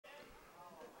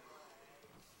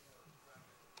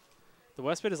The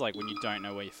worst bit is like when you don't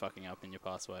know where you're fucking up in your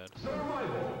password.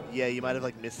 Yeah, you might have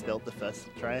like misspelled the first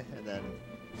try and then.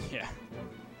 Yeah.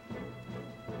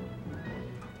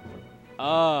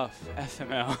 Oh,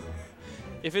 FML.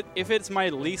 If it's my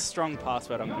least strong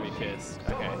password, I'm gonna be pissed.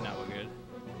 Okay, now we're good.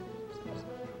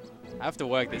 I have to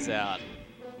work this out.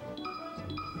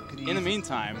 In the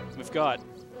meantime, we've got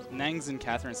Nangs and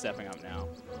Katherine stepping up now.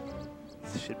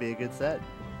 This should be a good set.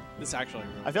 This actually.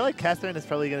 I feel like Katherine is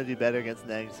probably going to do better against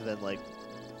Nangs than like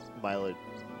Milo. I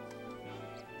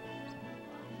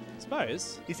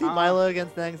suppose. You see Milo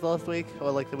against Nangs last week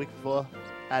or like the week before?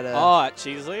 At at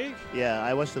Cheese League? Yeah,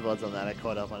 I watched the VODs on that. I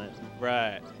caught up on it.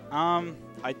 Right. I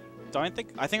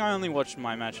think I only watched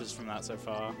my matches from that so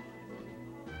far.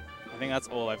 I think that's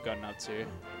all I've gotten up to.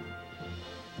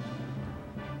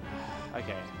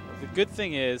 Okay. The good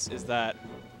thing is that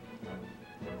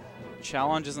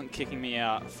Challenge isn't kicking me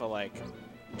out for like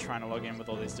trying to log in with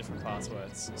all these different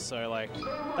passwords. So like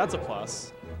that's a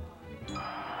plus.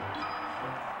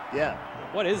 Yeah.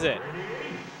 What is it?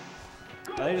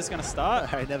 Are they just gonna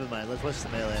start? Alright, never mind. Let's watch the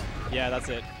melee. Yeah, that's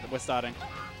it. We're starting.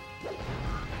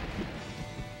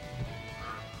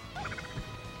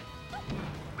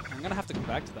 I'm gonna have to come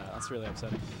back to that. That's really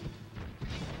upsetting.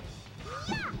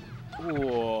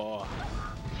 Ooh.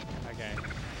 Okay.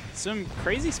 Some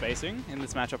crazy spacing in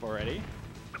this matchup already.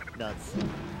 Nuts.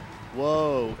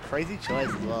 Whoa, crazy choice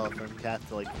as well from Kath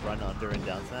to like run under and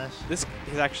down smash. This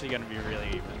is actually going to be really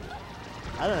even.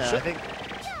 I don't know.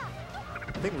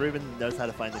 I think Ruben knows how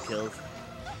to find the kills.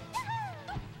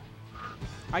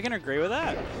 I can agree with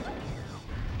that.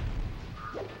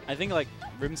 I think like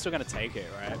Ruben's still going to take it,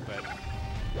 right? But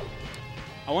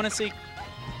I want to see,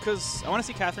 because I want to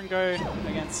see Katherine go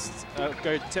against,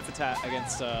 go tit for tat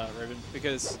against Ruben,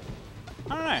 because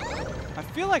I don't know. I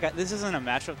feel like this isn't a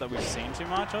matchup that we've seen too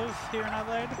much of here in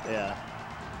Adelaide. Yeah.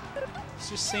 It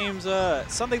just seems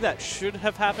something that should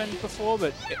have happened before,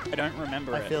 but I don't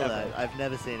remember it. I feel that. I've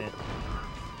never seen it.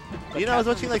 But you know, I was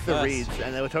watching like the reads,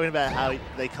 and they were talking about how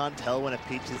they can't tell when a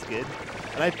Peach is good,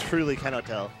 and I truly cannot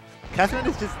tell. Katherine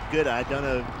is just good. I don't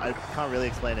know. I can't really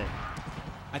explain it.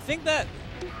 I think that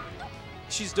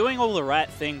she's doing all the right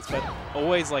things, but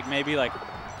always like maybe like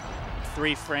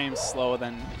 3 frames slower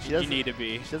than you need to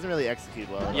be. She doesn't really execute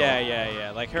well at all.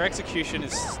 Yeah. Like her execution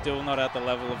is still not at the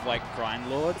level of like Grind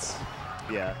Lords.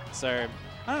 Yeah. So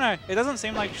I don't know. It doesn't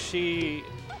seem like she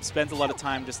spends a lot of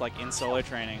time just like in solo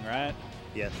training, right?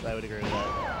 Yes, I would agree with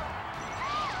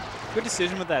that. Good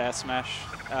decision with that S smash.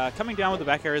 Coming down with the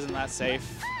back air isn't that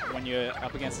safe when you're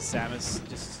up against a Samus,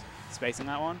 just spacing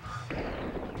that one.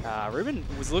 Ruben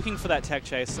was looking for that tech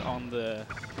chase on the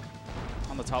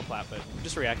top lap, but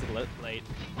just reacted late.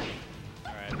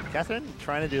 All right. Katherine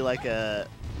trying to do like a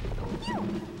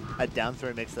down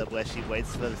throw mix-up where she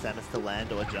waits for the Samus to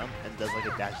land or jump and does like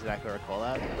a dash attack or a call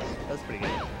out. That's pretty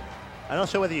good. I'm not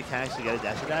sure whether you can actually get a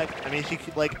dash attack. I mean, she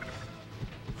could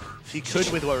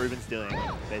with what Ruben's doing,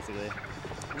 basically.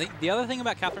 The other thing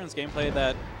about Katherine's gameplay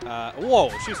that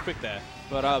whoa, she was quick there,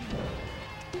 but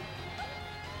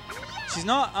she's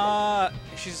not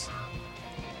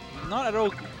at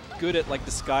all good at like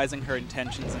disguising her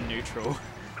intentions in neutral.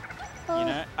 You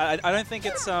know, I don't think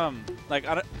it's like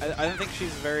I don't think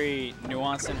she's very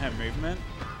nuanced in her movement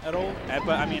at all.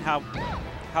 But I mean,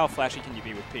 how flashy can you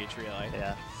be with Peach, really?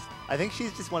 Yeah, I think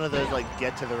she's just one of those like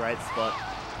get to the right spot.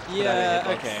 Yeah,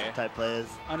 okay. Type players.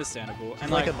 Understandable. She's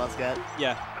and like a Muscat.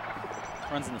 Yeah,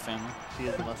 runs in the family. She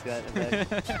is a Muscat. In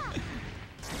fact.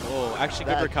 Oh, actually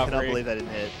good recovery. I cannot believe that didn't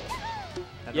hit.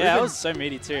 And yeah, that was so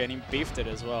meaty too, and he beefed it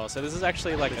as well. So this is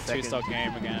actually like a 2-stock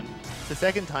game again. It's the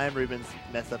second time Ruben's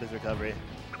messed up his recovery.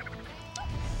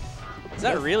 Is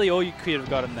that really all you could have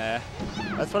gotten there?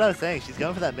 That's what I was saying. She's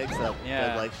going for that mix-up. Yeah.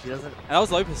 But like she doesn't. And that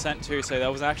was low percent too, so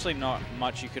there was actually not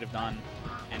much you could have done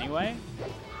anyway.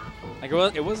 Like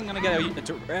it wasn't going to get a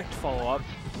direct follow-up,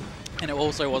 and it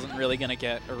also wasn't really going to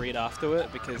get a read after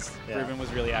it because Ruben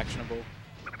was really actionable.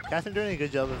 Katherine doing a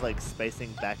good job of like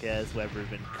spacing back airs where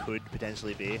Ruben could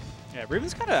potentially be. Yeah,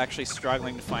 Ruben's kind of actually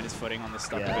struggling to find his footing on this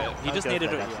stuff a bit. He just needed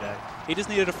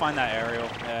to find that aerial,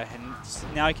 and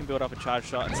now he can build up a charge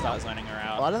shot and start zoning her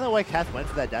out. Well, I don't know why Kath went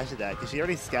for that dash attack because she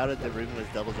already scouted that Ruben was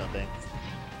double jumping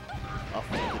off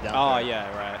the down throw. Oh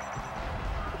yeah, right.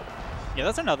 Yeah,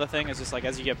 that's another thing. Is just like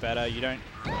as you get better, you don't.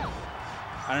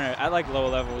 I don't know. At like lower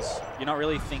levels, you're not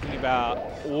really thinking about.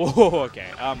 Whoa, okay.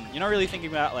 You're not really thinking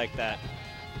about like that.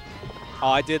 Oh,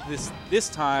 I did this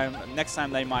time. Next time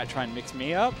they might try and mix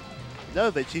me up. No,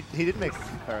 but he did mix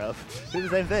her up. She did the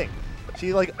same thing.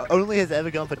 She like only has ever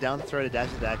gone for down throw to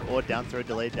dash attack, or down throw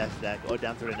delayed dash attack, or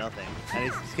down throw to nothing, and he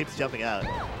just keeps jumping out.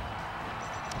 Okay,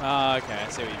 I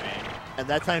see what you mean. And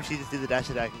that time she just did the dash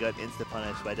attack and got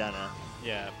insta-punished by Dana.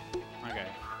 Yeah. Okay.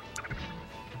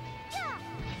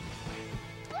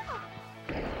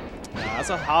 That's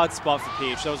a hard spot for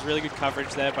Peach. That was really good coverage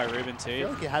there by Ruben I too. feel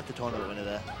like you had the tournament winner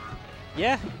there.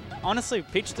 Yeah. Honestly,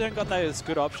 Peach don't got those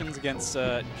good options against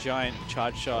a giant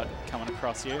charge shot coming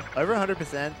across you. Over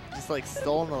 100%, just like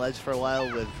stall on the ledge for a while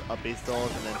with up B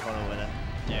stalls and then tournament winner.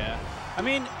 Yeah. I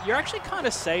mean, you're actually kind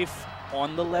of safe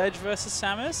on the ledge versus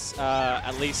Samus,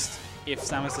 at least if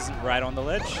Samus isn't right on the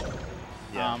ledge.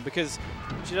 Yeah. Because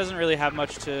she doesn't really have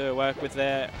much to work with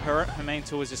there. Her main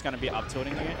tool is just going to be up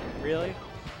tilting you, really.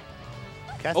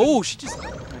 Katherine, Oh, she just...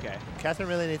 Okay. Katherine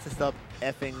really needs to stop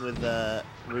effing with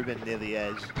Ruben near the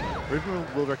edge. Ruben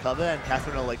will recover and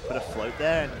Katherine will like put a float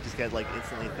there and just get like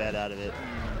instantly fed out of it.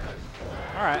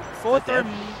 All right. Forward throw.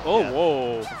 Oh, Yeah.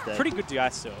 whoa. Pretty good DI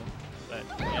still. But,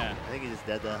 yeah. I think he's just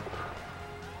dead there.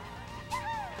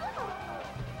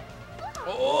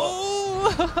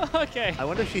 Oh, okay. I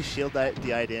wonder if she shield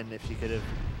DI'd in, if she could have.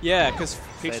 Yeah, because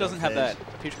Peach Stayed doesn't on have stage.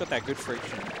 that. Peach got that good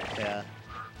friction. Yeah.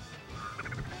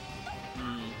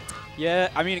 Yeah,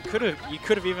 I mean, you could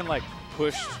have even like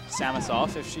pushed Samus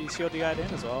off if she shield DI'd in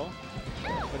as well.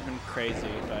 Would have been crazy,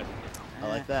 but. I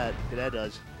like that. Good air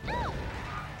dodge.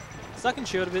 Stuck in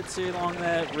shield a bit too long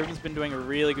there. Ruben's been doing a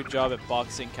really good job at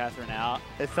boxing Katherine out.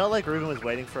 It felt like Ruben was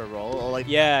waiting for a roll, or like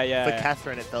Yeah. for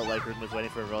Katherine, it felt like Ruben was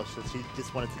waiting for a roll, so she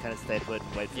just wanted to kind of stay put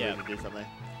and wait for Ruben to do something.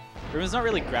 Ruben's not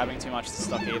really grabbing too much to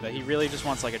stock either. He really just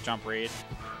wants like a jump read.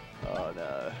 Oh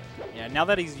no. Yeah, now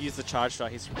that he's used the charge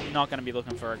shot, he's not going to be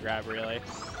looking for a grab really.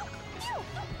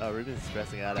 Oh, Ruben's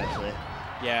stressing out actually.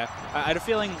 Yeah, I had a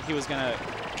feeling he was going to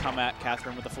come at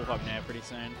Katherine with a full hop nair pretty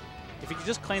soon. If he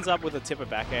just cleans up with a tip of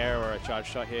back air or a charge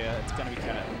shot here, it's going to be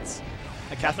curtains.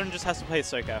 And Katherine just has to play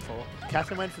so careful.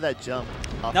 Katherine went for that jump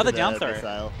after Another the down throw.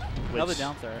 missile, Another which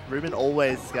down throw. Ruben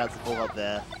always scouts the full hop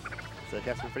there. So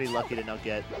Katherine's pretty lucky to not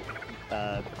get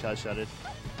charge shotted.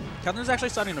 Katherine's actually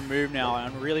starting to move now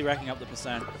and really racking up the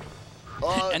percent.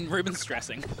 Oh, And Ruben's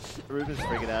stressing. Ruben's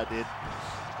freaking out, dude.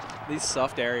 These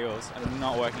soft aerials are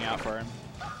not working out for him.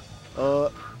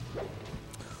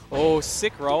 Oh,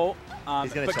 sick roll.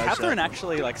 He's gonna But charge Katherine shot.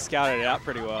 actually like scouted it out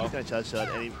pretty well. he's gonna charge shot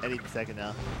any second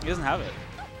now. He doesn't have it.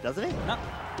 Doesn't he? No.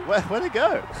 Where'd it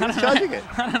go? Who's charging it?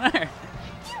 I don't know.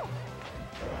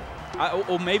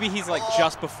 Or maybe he's like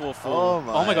just before full. Oh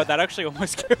my. God, that actually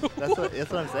almost killed. That's what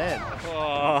I'm saying.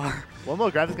 Oh. One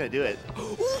more grab is gonna do it.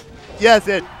 Yeah, that's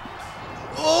it.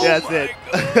 Oh Yeah, that's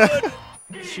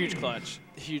it. Huge clutch.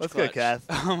 Huge Let's clutch. go, Kath.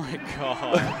 Oh my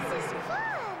god.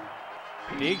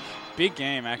 big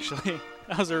game actually.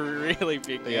 That was a really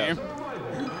big game.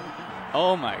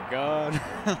 Oh my god.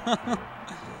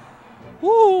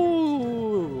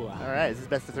 Woo! All right, is this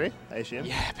best of 3? I assume.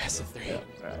 Yeah, best of 3. Yeah.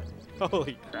 All right.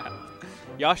 Holy crap.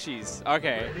 Yoshi's.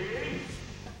 Okay.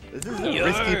 This is a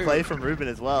risky play from Ruben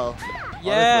as well.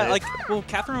 Yeah, honestly. like, well,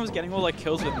 Katherine was getting all like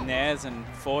kills with nairs and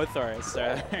forward throws,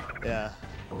 so Yeah.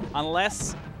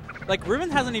 unless, like, Ruben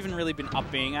hasn't even really been up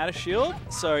being out of shield,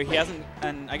 so he hasn't,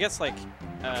 and I guess like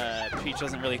Peach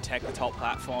doesn't really take the top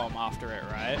platform after it,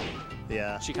 right?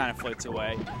 Yeah. She kind of floats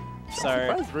away. I'm So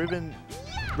surprised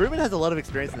Ruben has a lot of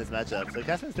experience in this matchup, so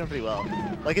Katherine's doing pretty well.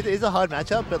 Like, it is a hard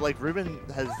matchup, but like Ruben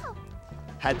has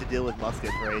had to deal with Musket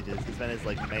for ages. He's been his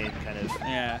like main kind of.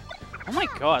 yeah. Oh my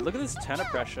god, look at this turnip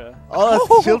pressure. Oh,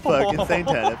 that's shield poke, insane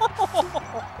turnip.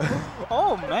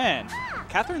 Oh man,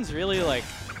 Katherine's really like,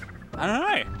 I don't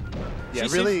know. Yeah,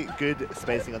 She really good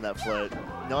spacing on that float.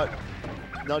 Not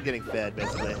getting fed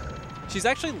basically. She's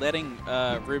actually letting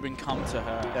Ruben come to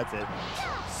her. That's it.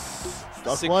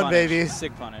 Stock Sick one, punish, baby.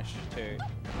 Sick punish too.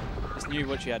 Just knew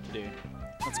what she had to do.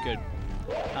 That's good.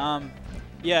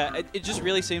 Yeah, it just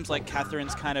really seems like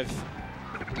Katherine's kind of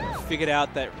figured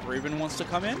out that Ruben wants to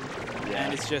come in, Yeah.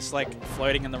 and it's just like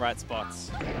floating in the right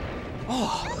spots.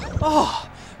 Oh,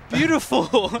 beautiful!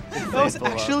 That was full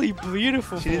hop. actually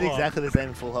beautiful. She did full hop. exactly the same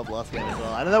in full hop last game as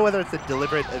well. I don't know whether it's a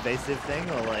deliberate evasive thing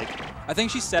or like. I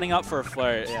think she's setting up for a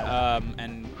float, Yeah.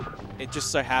 and it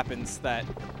just so happens that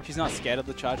she's not scared of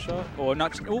the charge shot, or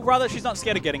not. Well, rather, she's not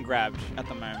scared of getting grabbed at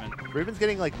the moment. Ruben's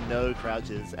getting like no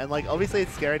crouches, and like obviously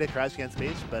it's scary to crouch against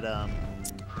Peach, but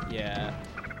Yeah.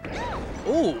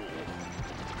 Ooh,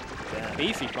 yeah.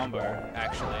 beefy combo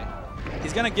actually.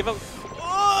 He's gonna give up.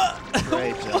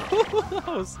 Great job. That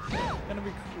was gonna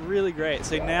be really great.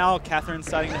 So now Katherine's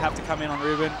starting to have to come in on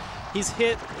Ruben.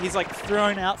 He's like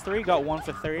thrown out 3, got 1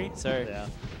 for 3. So Yeah.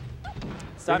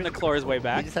 starting to claw his way He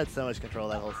back. just had so much control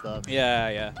that whole stuff.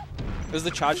 Yeah. It was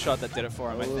the charge shot that did it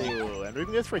for him, I think. Ooh, and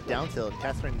Ruben goes for a down tilt.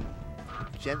 Katherine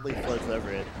gently floats over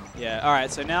it. Yeah. All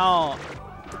right. So now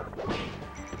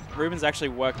Ruben's actually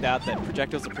worked out that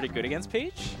projectiles are pretty good against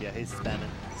Peach. Yeah, he's spamming.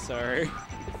 So,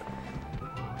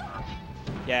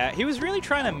 yeah, he was really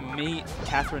trying to meet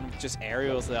Katherine with just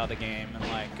aerials the other game, and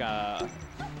like,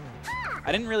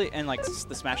 I didn't really, and like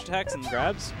the smash attacks and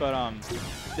grabs, but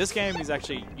this game he's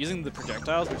actually using the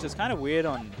projectiles, which is kind of weird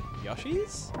on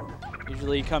Yoshi's.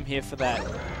 Usually you come here for that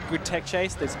good tech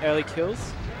chase, those early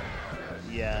kills.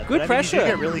 Yeah, good pressure. You do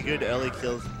get really good early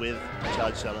kills with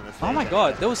charge shot on the stage. Oh my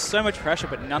god, there was so much pressure,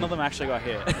 but none of them actually got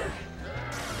hit.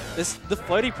 The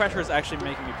floaty pressure is actually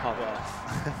making me pop off.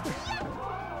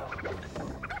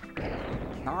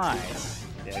 Nice.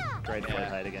 Yeah, great float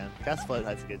height again. Gas float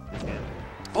height's good this game.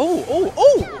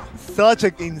 Oh! Such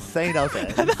an insane up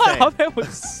air. That up air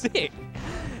was sick.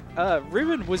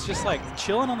 Ruben was just like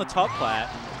chilling on the top plat,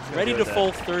 ready to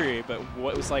fall through, but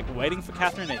what was like waiting for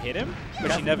Katherine to hit him,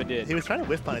 but she never did. He was trying to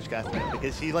whiff punish Katherine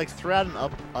because she like threw out an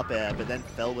up air, but then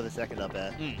fell with a second up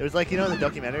air. It was like, you know, in the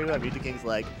documentary where Muta King's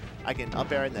like, I can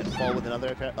up air and then fall with another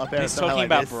up air. He's talking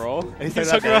about Brawl. He's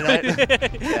talking about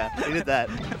yeah, he did that.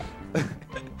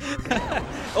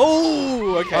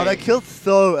 Oh, okay. Oh, that killed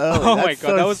so early. Oh That's my god,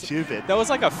 so that was stupid. That was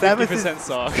like a 50%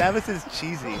 sock. Samus is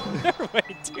cheesy. No way,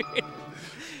 dude.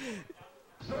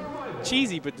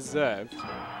 Cheesy, but deserved.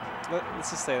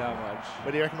 Let's just say that much.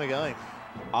 Where do you reckon we're going?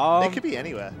 It could be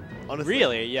anywhere, honestly.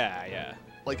 Really? Yeah, yeah.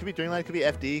 Like, could be Dreamland, could be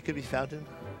FD, could be Fountain.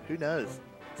 Who knows?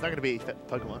 It's not going to be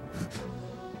Pokemon.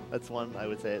 That's one I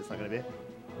would say it's not going to be.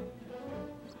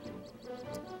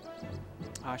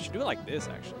 I should do it like this,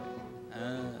 actually.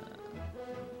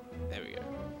 There we go.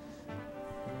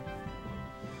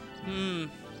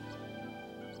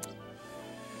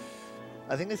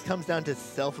 I think this comes down to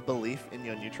self-belief in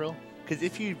your neutral. Because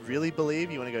if you really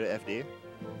believe, you want to go to FD.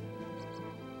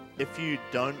 If you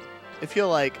don't, if you're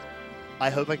like, I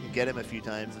hope I can get him a few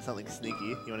times or something sneaky,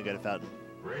 you want to go to Fountain.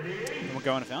 And we're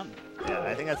going to Fountain. Yeah,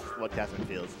 I think that's what Katherine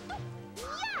feels.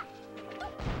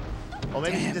 Or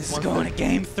maybe damn, this is going to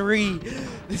Game 3.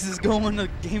 This is going to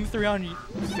Game 3 on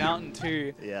Fountain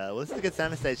 2. Yeah, well, this is a good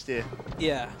Samus stage too.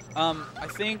 Yeah, I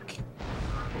think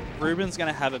Ruben's going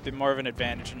to have a bit more of an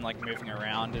advantage in like moving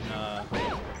around and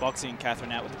boxing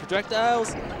Katherine out with the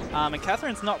projectiles. And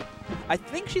Katherine's not, I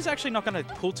think she's actually not going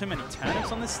to pull too many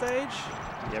turnips on this stage.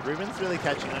 Yeah, Ruben's really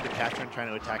catching on to Katherine trying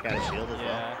to attack out of shield as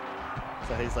well.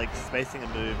 So he's like spacing a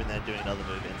move and then doing another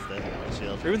move instead of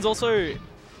shield. Ruben's also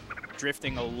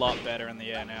drifting a lot better in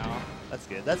the air now. That's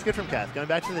good. That's good from Kath. Going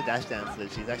back to the dash dance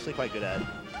that she's actually quite good at.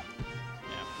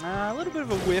 Yeah. A little bit of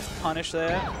a whiff punish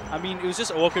there. I mean, it was just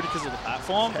awkward because of the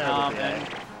platform. And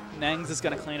Nangs is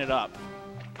going to clean it up.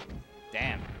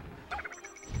 Damn.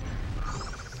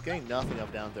 She's getting nothing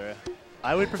up down throw.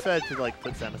 I would prefer to like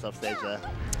put Samus off stage there.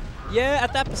 Yeah,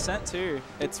 at that percent too.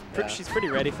 She's pretty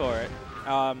ready for it.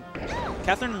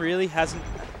 Katherine really hasn't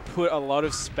put a lot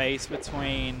of space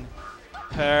between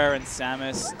her and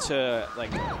Samus to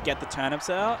like get the turnips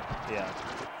out. Yeah.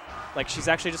 Like she's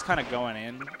actually just kind of going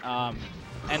in.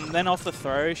 And then off the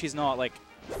throw, she's not like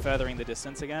furthering the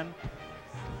distance again.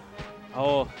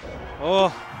 Oh.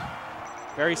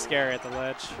 Very scary at the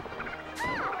ledge.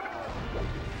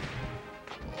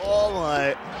 Oh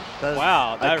my.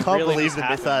 Wow, that I can't really believe the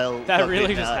missile. That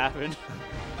really just happened.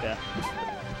 Yeah.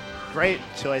 Great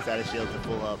choice out of shield to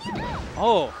pull up.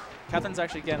 Oh, Katherine's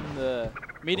actually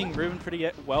meeting Ruben pretty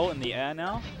well in the air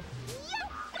now.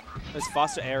 Those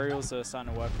faster aerials are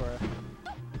starting to work for her.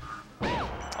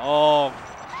 Oh.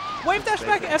 Wave dash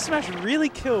back F smash really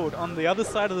killed on the other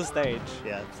side of the stage.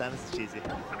 Yeah, Samus is cheesy.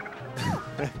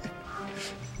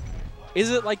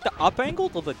 Is it like the up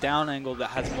angled or the down angled that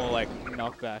has more like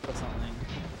knockback or something?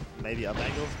 Maybe up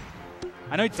angled?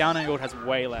 I know down angled has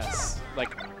way less,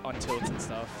 like on tilts and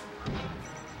stuff.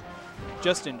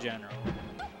 Just in general.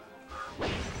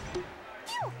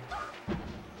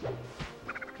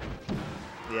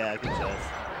 Yeah, good choice.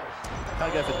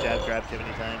 Can't go for jab grab too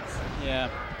many times. Yeah.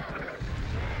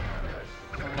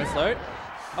 No float?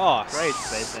 Oh, great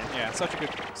spacing. Yeah, such a good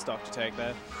stock to take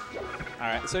there.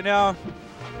 Alright, so now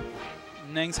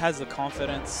Nangs has the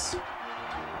confidence.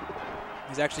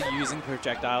 He's actually using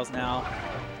projectiles now.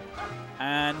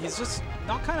 And he's just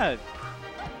not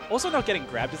also not getting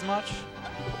grabbed as much.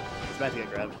 He's about to get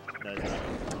grabbed. No, he's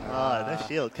not. No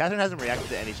shield. Katherine hasn't reacted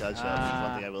to any charge shots, is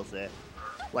one thing I will say.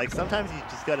 Like, sometimes you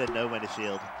just gotta know when to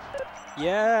shield.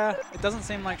 Yeah, it doesn't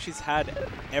seem like she's had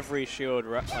every shield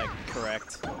like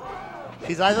correct.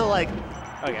 She's either like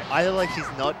she's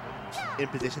not in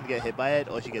position to get hit by it,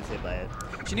 or she gets hit by it.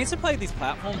 She needs to play these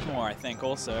platforms more, I think,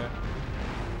 also.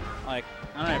 Like,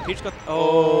 I don't know, Peach got...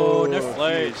 Oh, no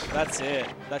float. Huge. That's it.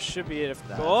 That should be it.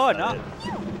 Oh, no.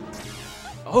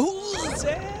 Oh,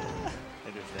 yeah.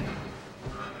 Interesting.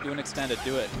 Do an extender,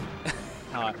 do it.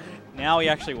 Now he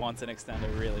actually wants an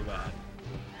extender really bad.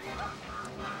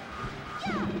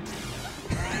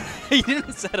 He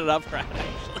didn't set it up right,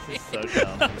 actually. This is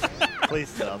so dumb. Please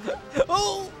stop.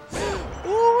 Oh!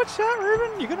 Oh, watch out,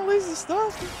 Ruben. You're going to lose the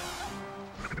stuff.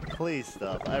 Please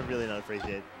stop. I really don't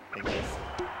appreciate this.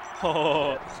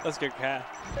 Oh, let's go, Cat.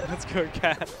 Let's go,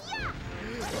 Cat.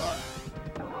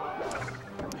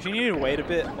 She needed to wait a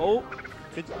bit. Oh.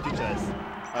 Good choice.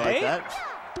 I like that.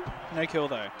 No kill,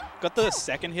 though. Got the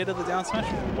second hit of the down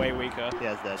smash. Way weaker.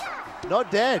 Yeah, it's dead.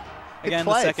 Not dead. Again,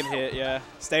 the second hit, yeah.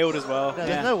 Staled as well. No,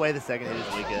 there's no way the second hit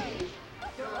is weaker.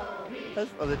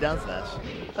 Oh, the down smash.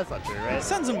 That's not true, right? It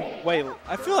sends him way...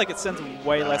 I feel like it sends him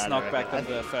way less knockback than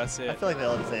the first hit. I feel like they're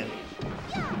all the same.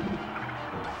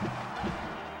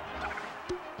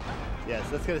 Yes,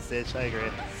 let's go to Stitch. I agree.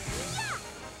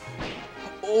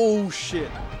 Oh,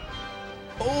 shit.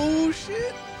 Oh,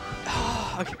 shit.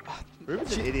 Okay.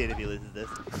 Ruben's an idiot if he loses this.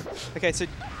 Okay, so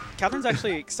Katherine's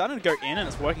actually starting to go in and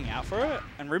it's working out for her,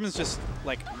 and Ruben's just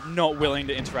like not willing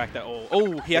to interact at all.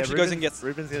 Oh, he actually goes and gets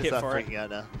Ruben's gonna hit start for freaking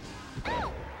out now.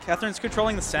 Katherine's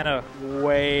controlling the center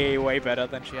way, way better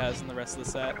than she has in the rest of the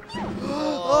set.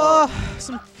 Oh,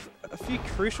 a few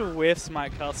crucial whiffs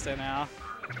might cost her now.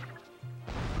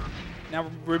 Now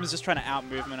Ruben's just trying to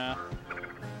out-movement her.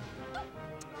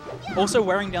 Also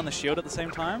wearing down the shield at the same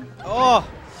time. Oh!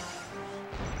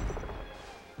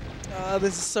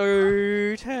 This is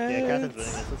so tense. Yeah, Katherine's winning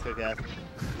this. Let's go, Kath.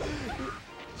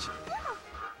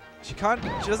 She can't.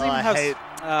 She doesn't even have. Grabbing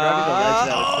the ledge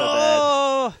now is so bad.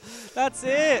 Oh, that's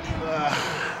it.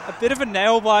 A bit of a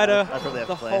nail biter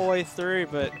the play. whole way through,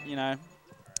 but you know,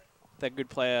 that good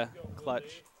player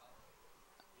clutch.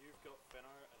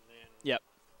 Yep.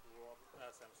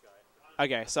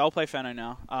 Okay, so I'll play Fano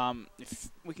now. If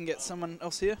we can get someone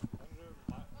else here.